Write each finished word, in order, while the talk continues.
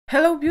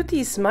Hello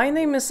beauties, my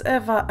name is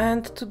Eva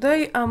and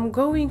today I'm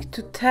going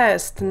to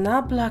test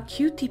NABLA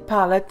Cutie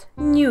Palette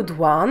Nude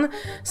one.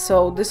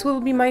 So this will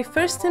be my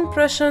first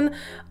impression,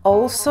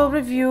 also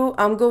review.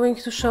 I'm going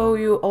to show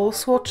you all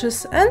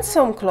swatches and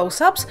some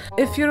close-ups.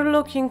 If you're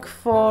looking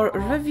for a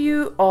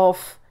review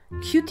of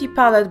Cutie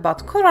palette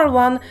but coral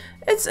one,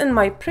 it's in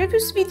my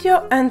previous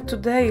video, and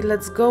today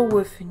let's go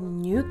with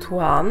nude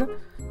one.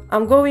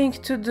 I'm going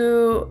to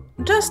do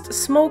just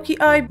smoky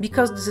eye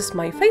because this is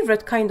my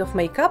favorite kind of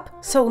makeup.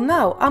 So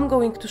now I'm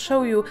going to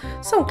show you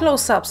some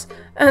close-ups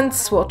and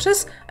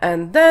swatches,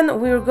 and then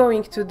we're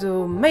going to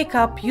do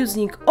makeup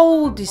using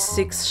all these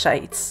 6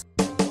 shades.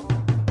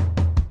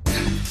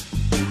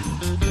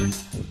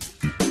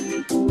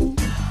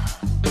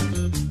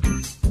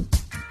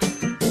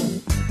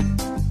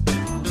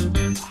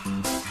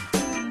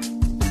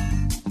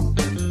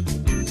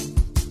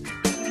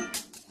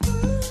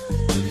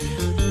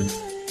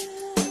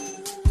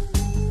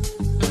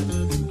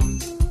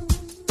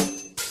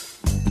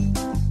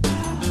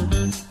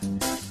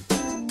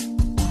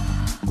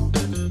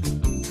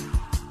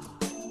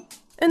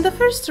 In the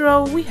first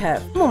row we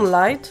have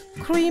Moonlight,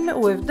 Cream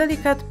with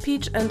delicate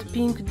peach and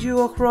pink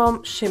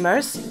duochrome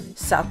shimmers,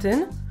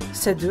 Satin,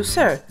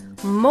 Seducer,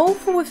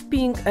 Mauve with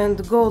pink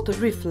and gold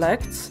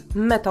reflects,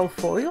 Metal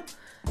Foil,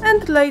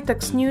 and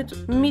Latex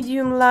Nude,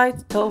 medium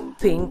light taupe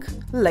pink,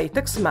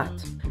 Latex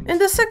Matte. In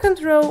the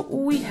second row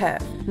we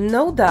have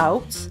No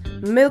Doubts,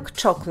 Milk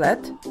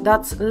Chocolate,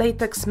 that's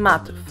Latex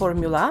Matte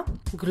formula,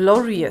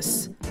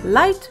 Glorious,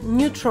 light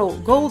neutral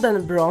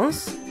golden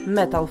bronze,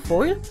 Metal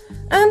Foil,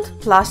 and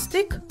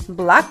Plastic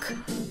Black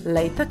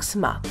Latex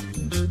Matte.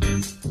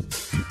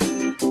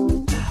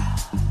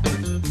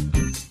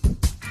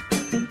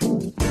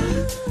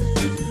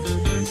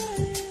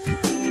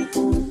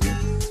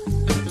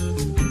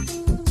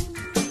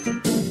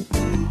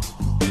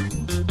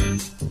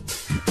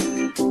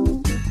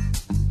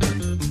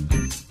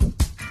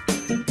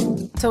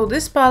 So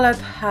this palette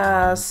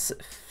has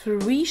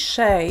 3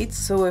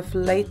 shades with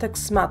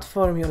Latex Matte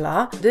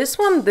formula. This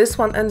one,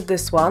 and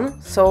this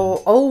one. So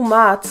all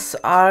mattes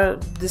are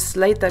this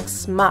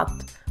Latex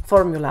Matte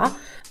formula.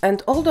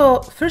 And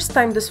although first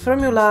time this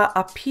formula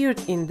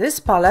appeared in this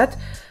palette,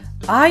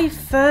 I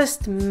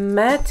first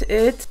met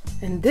it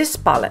in this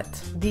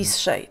palette, these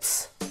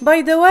shades.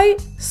 By the way,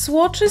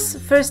 swatches,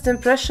 first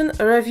impression,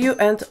 review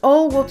and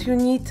all what you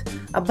need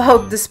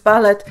about this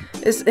palette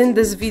is in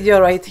this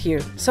video right here.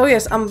 So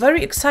yes, I'm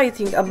very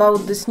excited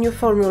about this new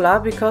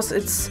formula because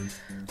it's,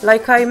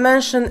 like I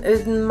mentioned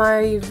in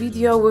my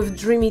video with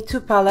Dreamy 2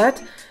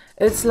 palette,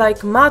 it's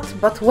like matte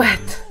but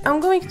wet. I'm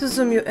going to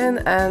zoom you in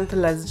and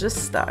let's just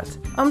start.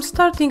 I'm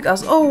starting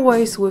as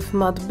always with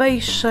matte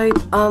beige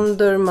shade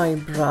under my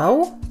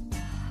brow.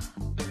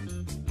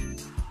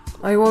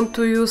 I want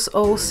to use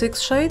all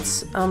 6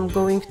 shades. I'm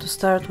going to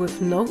start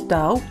with No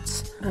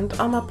Doubts and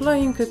I'm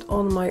applying it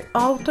on my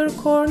outer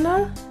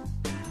corner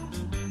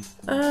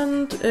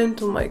and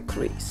into my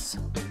crease.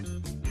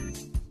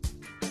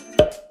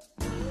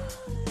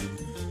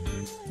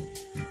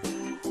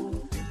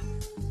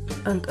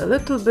 And a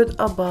little bit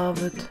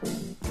above it.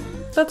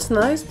 That's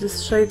nice,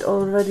 this shade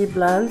already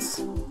blends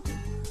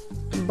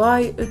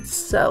by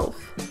itself.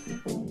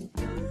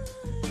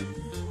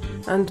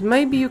 And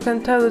maybe you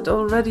can tell it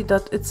already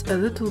that it's a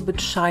little bit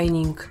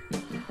shining,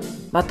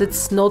 but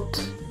it's not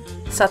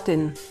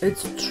satin,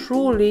 it's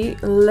truly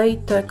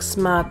latex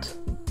matte.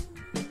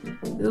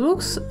 It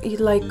looks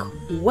like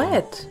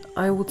wet,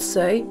 I would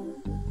say,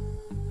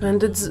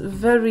 and it's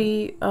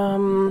very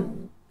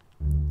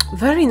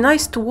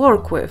nice to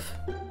work with.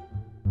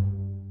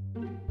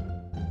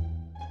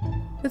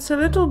 It's a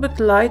little bit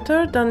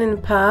lighter than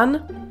in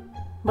pan,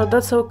 but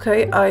that's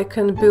okay, I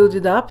can build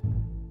it up.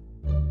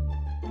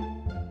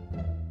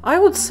 I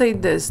would say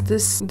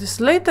this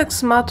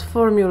Latex Matte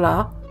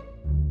formula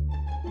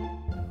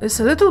is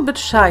a little bit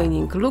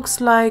shining,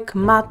 looks like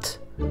matte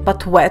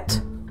but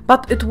wet,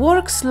 but it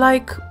works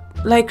like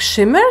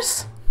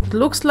shimmers. It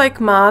looks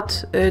like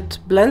matte, it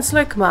blends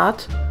like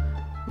matte,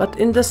 but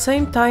in the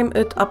same time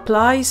it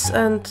applies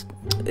and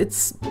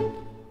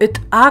it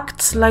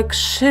acts like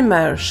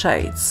shimmer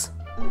shades.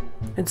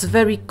 It's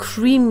very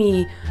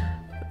creamy,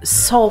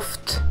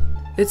 soft.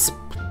 It's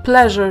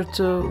pleasure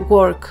to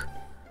work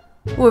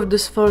with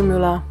this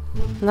formula.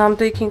 Now I'm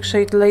taking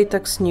shade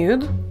Latex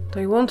Nude.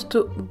 I want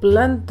to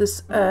blend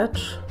this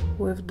edge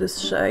with this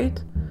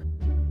shade.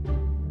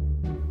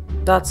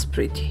 That's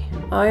pretty.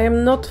 I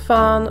am not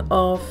fan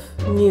of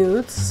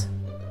nudes.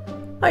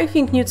 I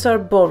think nudes are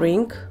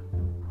boring,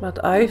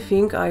 but I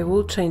think I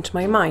will change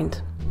my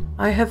mind.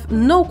 I have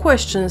no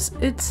questions,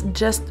 it's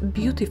just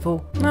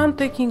beautiful. Now I'm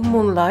taking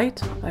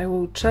Moonlight. I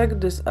will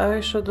check this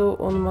eyeshadow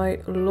on my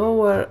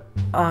lower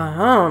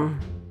arm.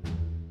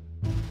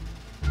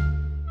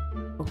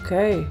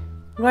 Okay,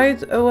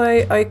 right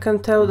away I can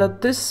tell that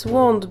this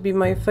won't be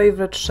my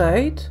favorite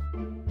shade,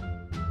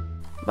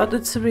 but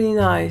it's really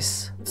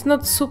nice. It's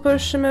not super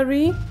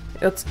shimmery,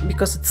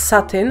 because it's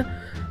satin,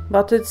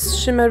 but it's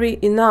shimmery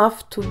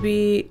enough to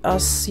be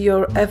as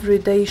your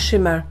everyday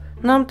shimmer.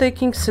 Now I'm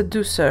taking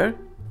Seducer.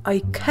 I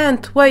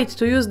can't wait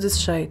to use this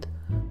shade.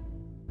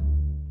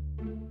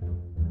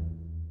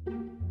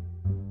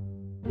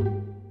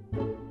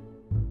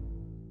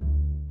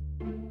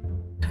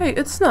 Okay,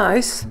 it's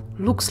nice.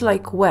 Looks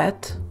like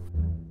wet.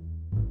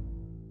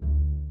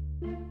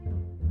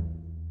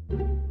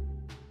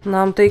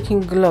 Now I'm taking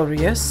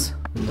Glorious.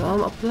 Now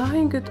I'm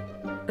applying it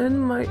in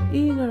my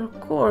inner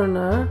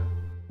corner.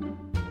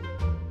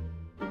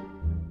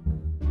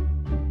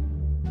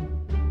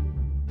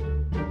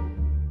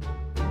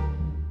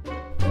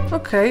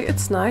 Okay,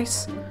 it's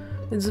nice.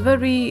 It's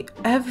very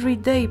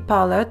everyday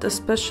palette,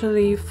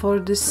 especially for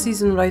this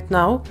season right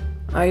now.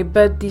 I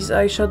bet these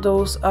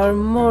eyeshadows are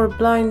more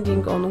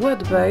blinding on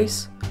wet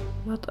base,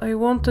 but I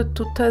wanted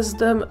to test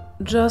them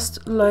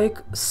just like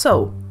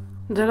so.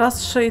 The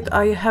last shade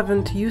I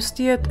haven't used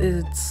yet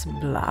is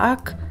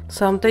black,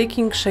 so I'm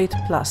taking shade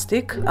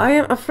Plastic. I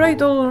am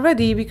afraid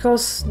already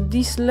because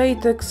these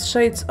latex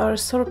shades are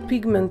so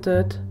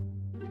pigmented.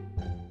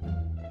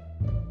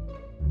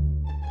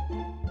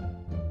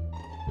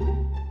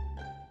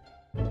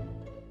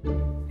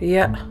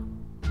 Yeah,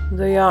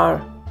 they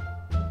are.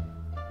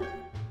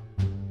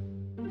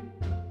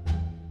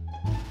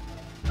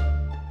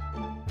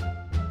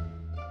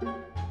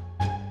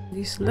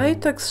 These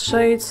latex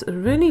shades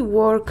really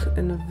work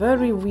in a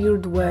very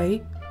weird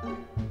way,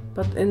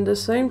 but in the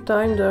same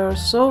time they are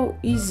so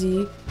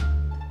easy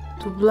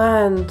to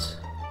blend.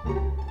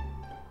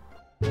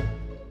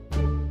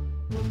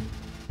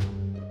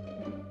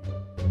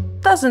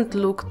 Doesn't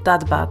look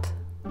that bad,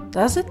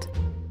 does it?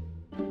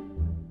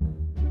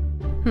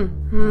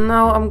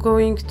 Now I'm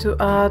going to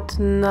add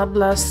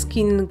NABLA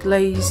Skin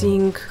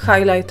Glazing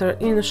Highlighter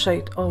in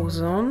shade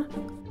Ozone.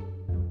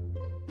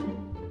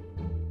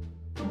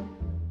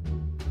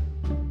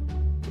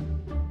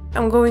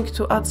 I'm going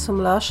to add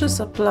some lashes,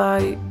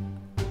 apply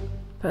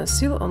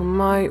pencil on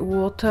my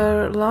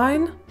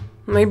waterline.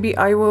 Maybe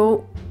I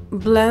will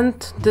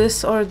blend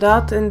this or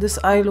that in this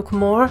eye look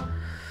more,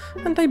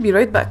 and I'll be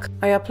right back.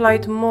 I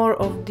applied more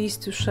of these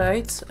two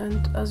shades,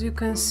 and as you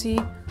can see,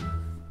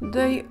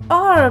 they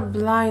are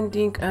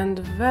blinding and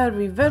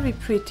very, very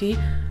pretty.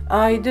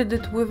 I did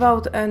it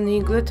without any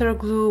glitter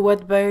glue,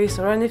 wet base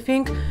or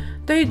anything.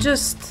 They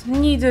just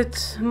needed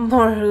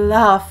more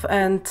love,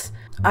 and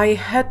I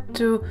had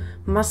to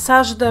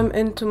massage them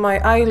into my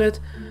eyelid,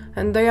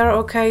 and they are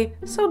okay.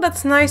 So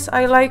that's nice.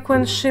 I like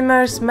when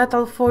shimmers,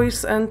 metal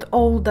foils and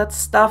all that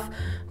stuff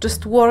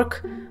just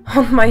work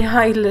on my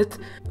eyelid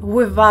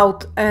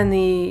without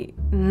any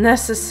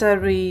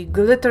necessary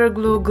glitter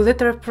glue,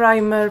 glitter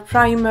primer,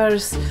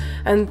 primers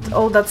and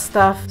all that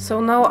stuff.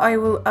 So now I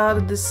will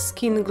add this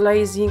skin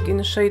glazing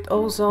in shade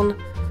Ozone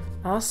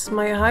as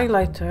my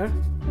highlighter.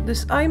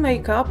 This eye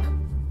makeup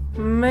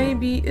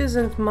maybe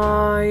isn't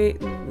my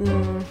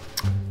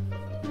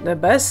the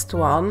best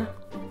one,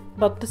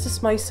 but this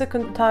is my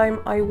second time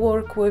I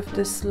work with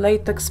this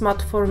Latex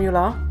Matte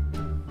formula.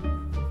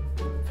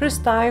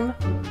 First time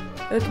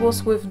it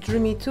was with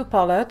Dreamy 2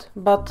 palette,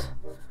 but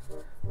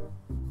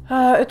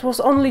it was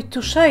only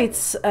 2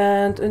 shades,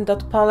 and in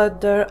that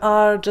palette there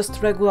are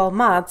just regular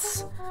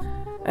mattes,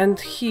 and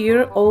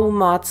here all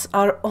mattes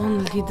are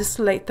only this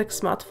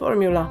Latex Matte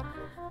formula.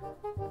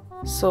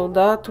 So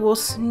that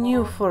was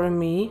new for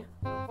me.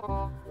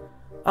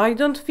 I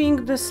don't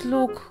think this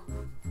look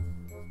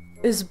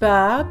is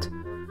bad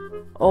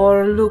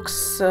or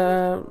looks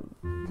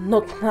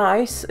not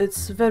nice.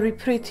 It's very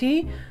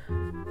pretty,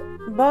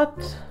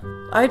 but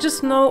I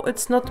just know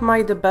it's not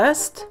the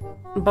best.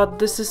 But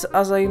this is,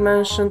 as I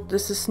mentioned,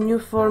 this is new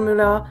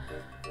formula,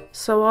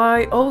 so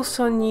I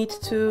also need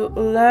to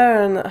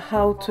learn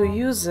how to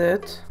use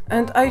it.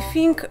 And I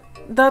think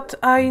that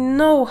I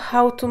know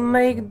how to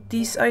make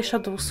these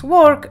eyeshadows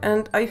work,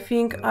 and I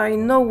think I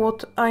know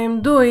what I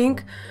am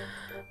doing,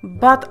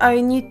 but I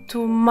need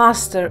to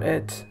master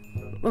it,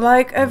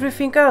 like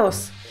everything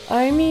else.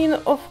 I mean,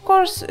 of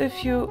course,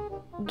 if you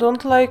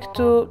don't like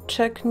to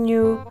check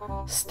new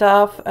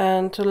stuff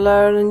and to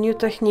learn new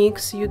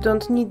techniques, you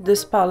don't need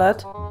this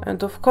palette.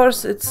 And of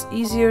course it's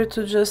easier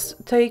to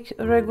just take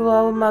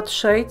regular matte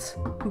shades.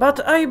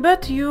 But I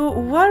bet you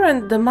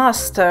weren't the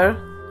master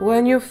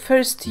when you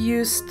first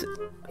used,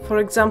 for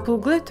example,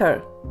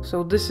 glitter.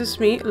 So this is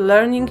me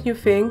learning new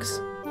things,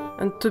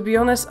 and to be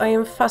honest, I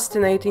am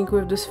fascinating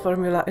with this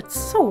formula. It's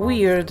so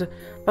weird,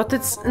 but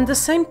it's in the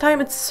same time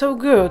it's so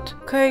good.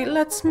 Okay,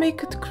 let's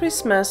make it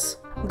Christmas.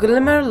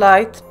 Glimmer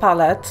Light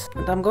palette,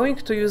 and I'm going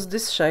to use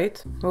this shade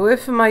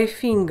with my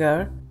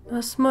finger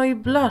as my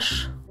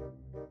blush.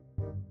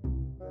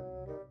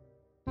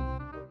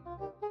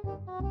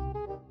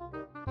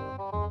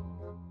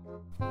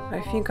 I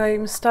think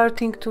I'm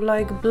starting to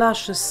like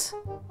blushes.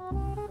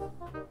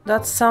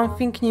 That's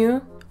something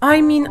new.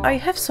 I mean, I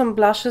have some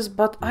blushes,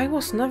 but I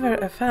was never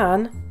a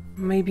fan.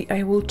 Maybe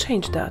I will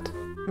change that.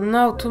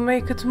 Now to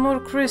make it more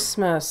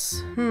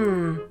Christmas.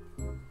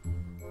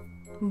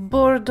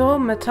 Bordeaux,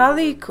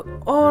 metallic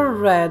or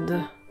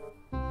red?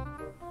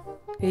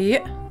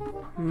 Yeah,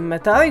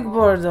 metallic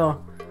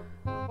Bordeaux.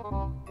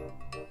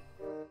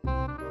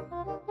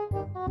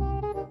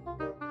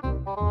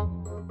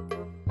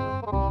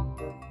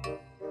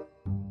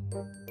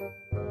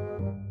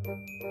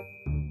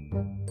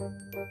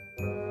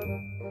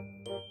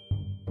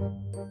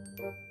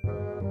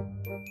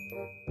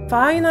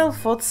 final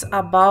thoughts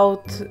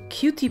about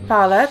Cutie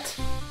palette,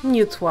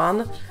 nude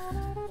one.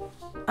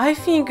 I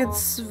think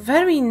it's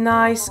very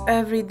nice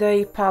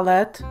everyday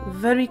palette,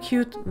 very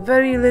cute,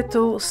 very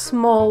little,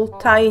 small,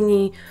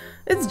 tiny,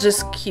 it's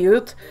just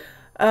cute.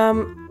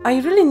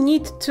 I really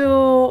need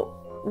to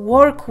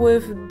work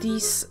with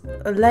this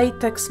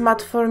latex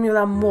matte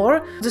formula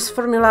more. This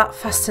formula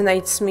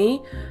fascinates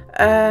me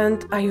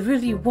and I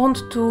really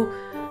want to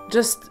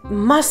just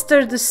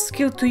master the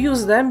skill to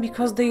use them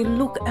because they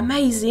look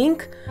amazing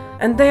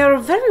and they are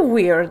very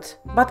weird,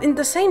 but in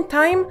the same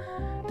time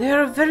they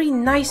are very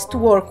nice to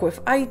work with.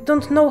 I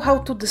don't know how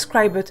to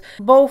describe it.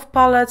 Both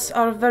palettes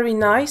are very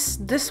nice.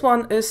 This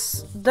one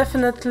is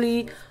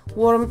definitely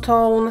warm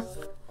tone,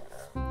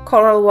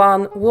 coral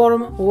one,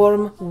 warm,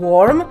 warm,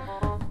 warm.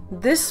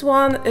 This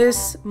one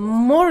is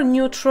more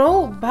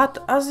neutral,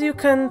 but as you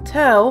can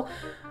tell,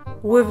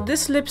 with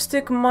this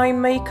lipstick my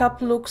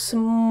makeup looks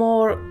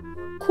more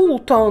cool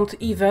toned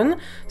even.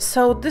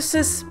 So this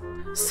is,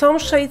 some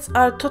shades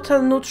are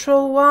total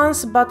neutral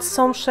ones, but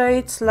some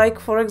shades, like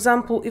for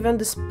example even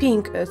this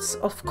pink, it's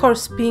of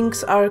course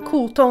pinks are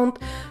cool toned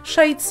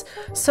shades,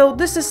 so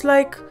this is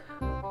like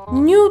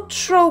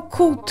neutral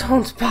cool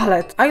toned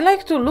palette. I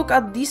like to look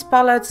at these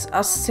palettes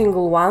as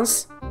single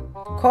ones,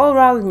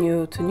 coral,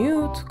 nude,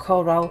 nude,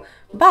 coral,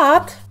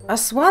 but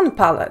as one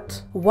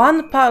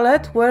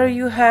palette where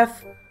you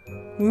have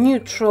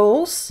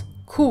neutrals,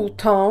 cool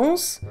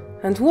tones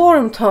and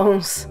warm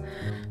tones.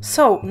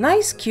 So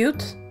nice,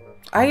 cute,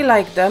 I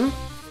like them.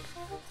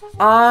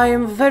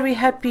 I'm very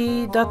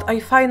happy that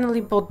I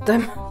finally bought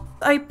them.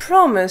 I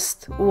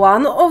promised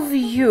one of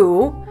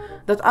you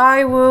that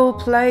I will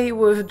play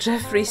with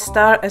Jeffree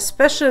Star,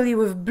 especially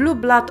with Blue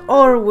Blood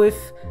or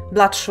with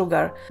Blood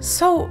Sugar.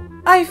 So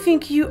I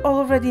think you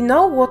already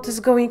know what is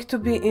going to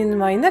be in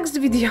my next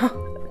video.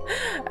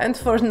 And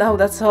for now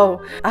that's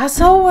all.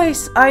 As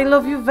always, I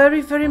love you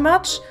very, very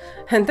much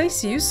and I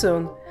see you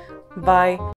soon. Bye.